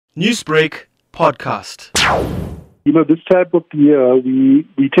Newsbreak Podcast. This type of year,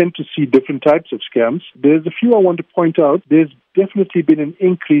 we tend to see different types of scams. There's a few I want to point out. There's definitely been an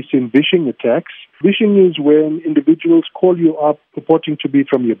increase in phishing attacks. Phishing is when individuals call you up purporting to be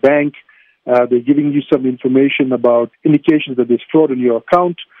from your bank. They're giving you some information about indications that there's fraud on your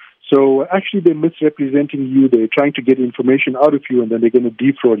account. So actually they're misrepresenting you. They're trying to get information out of you, and then they're going to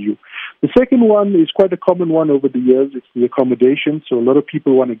defraud you. The second one is quite a common one over the years. It's the accommodation. So a lot of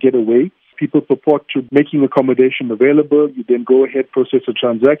people want to get away. People purport to making accommodation available. You then go ahead, process a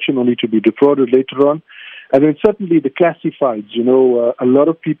transaction only to be defrauded later on. And then certainly the classifieds. A lot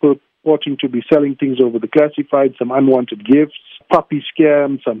of people purporting to be selling things over the classifieds, some unwanted gifts, puppy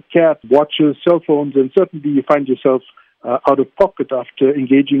scams, some cats, watches, cell phones, and certainly you find yourself out of pocket after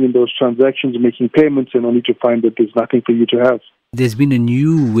engaging in those transactions, making payments, and only to find that there's nothing for you to have. There's been a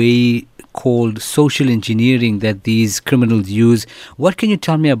new way called social engineering that these criminals use. What can you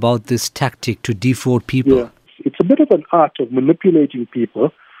tell me about this tactic to defraud people? Yeah. It's a bit of an art of manipulating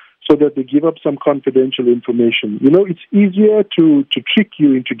people so that they give up some confidential information. It's easier to trick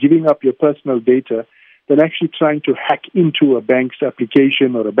you into giving up your personal data than actually trying to hack into a bank's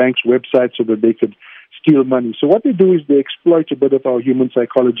application or a bank's website so that they could steal money. So what they do is they exploit a bit of our human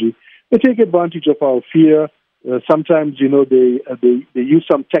psychology. They take advantage of our fear. Sometimes, they use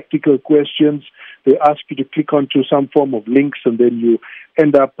some tactical questions. They ask you to click onto some form of links, and then you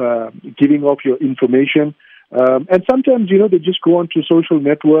end up giving off your information. And sometimes, they just go onto social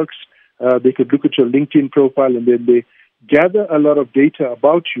networks. They could look at your LinkedIn profile, and then they gather a lot of data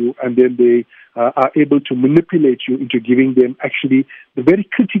about you, and then they are able to manipulate you into giving them actually the very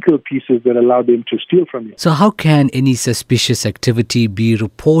critical pieces that allow them to steal from you. So how can any suspicious activity be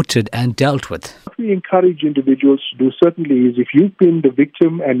reported and dealt with? What we encourage individuals to do certainly is if you've been the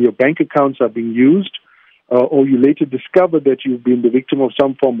victim and your bank accounts are being used, or you later discover that you've been the victim of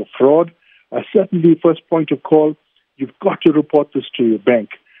some form of fraud, certainly first point of call, you've got to report this to your bank.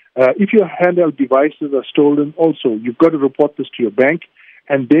 If your handheld devices are stolen, also, you've got to report this to your bank,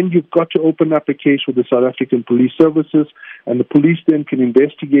 and then you've got to open up a case with the South African Police Services, and the police then can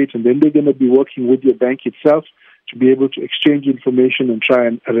investigate, and then they're going to be working with your bank itself to be able to exchange information and try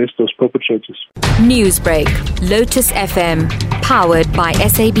and arrest those perpetrators. Newsbreak, Lotus FM, powered by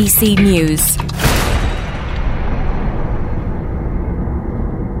SABC News.